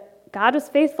thing is that God was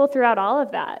faithful throughout all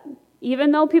of that.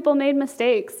 Even though people made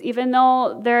mistakes, even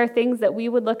though there are things that we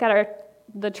would look at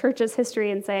the church's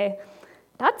history and say,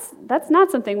 that's not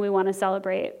something we want to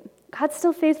celebrate. God's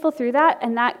still faithful through that,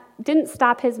 and that didn't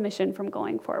stop his mission from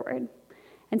going forward.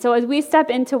 And so as we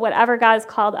step into whatever God has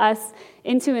called us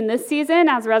into in this season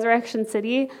as Resurrection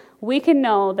City, we can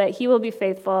know that he will be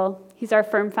faithful. He's our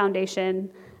firm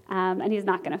foundation, and he's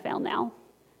not going to fail now.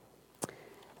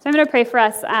 So I'm going to pray for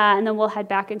us, and then we'll head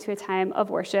back into a time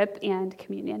of worship and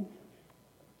communion.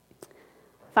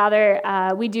 Father,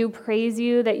 we do praise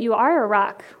you that you are a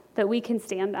rock that we can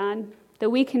stand on, that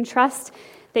we can trust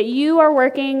that you are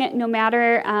working no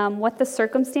matter what the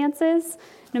circumstances,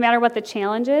 no matter what the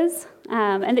challenges,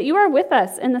 and that you are with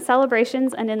us in the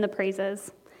celebrations and in the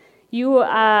praises. You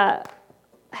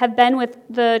have been with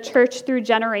the church through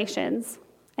generations,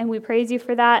 and we praise you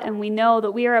for that, and we know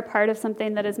that we are a part of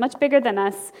something that is much bigger than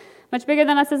us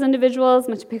as individuals,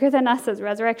 much bigger than us as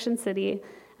Resurrection City,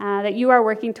 that you are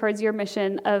working towards your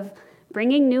mission of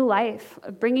bringing new life,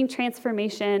 of bringing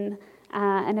transformation,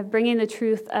 and of bringing the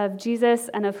truth of Jesus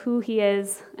and of who he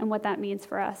is and what that means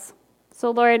for us.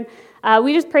 So, Lord,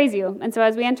 we just praise you. And so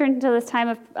as we enter into this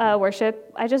time of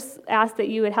worship, I just ask that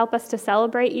you would help us to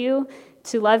celebrate you,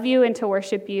 to love you, and to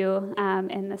worship you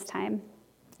in this time.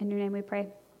 In your name we pray.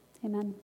 Amen.